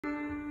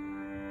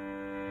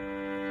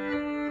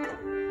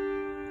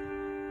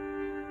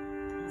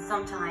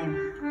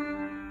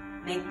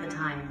sometime, make the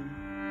time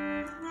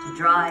to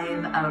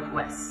drive out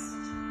west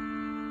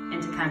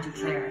into County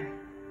Clare,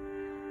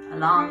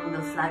 along the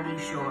flaggy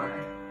shore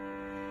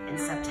in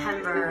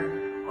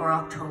September or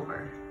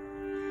October,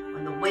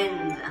 when the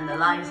wind and the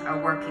light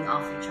are working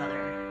off each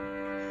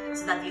other,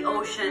 so that the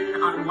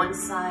ocean on one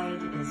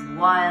side is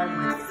wild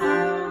with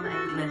foam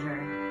and glitter,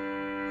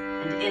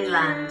 and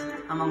inland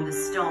among the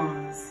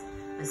stones,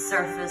 the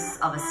surface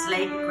of a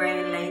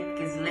slate-grey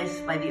lake is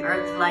lit by the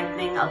earth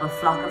lightning of a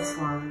flock of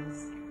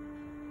swans.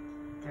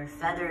 Their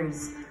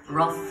feathers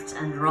ruffed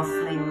and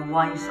ruffling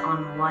white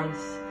on white,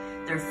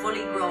 their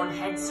fully grown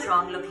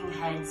headstrong-looking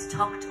heads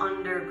tucked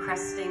under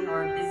cresting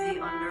or busy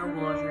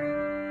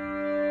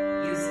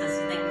underwater. Useless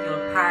to think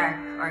you'll park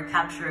or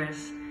capture it.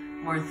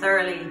 More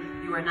thoroughly,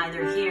 you are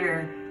neither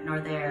here nor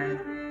there.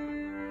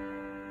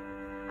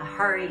 A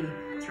hurry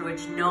through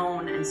which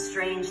known and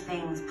strange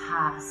things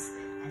pass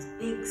as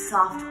big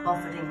soft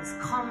buffetings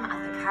come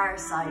at the car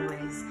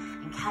sideways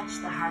and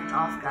catch the heart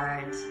off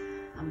guard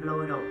and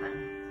blow it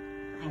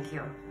open. Thank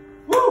you.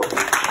 Woo!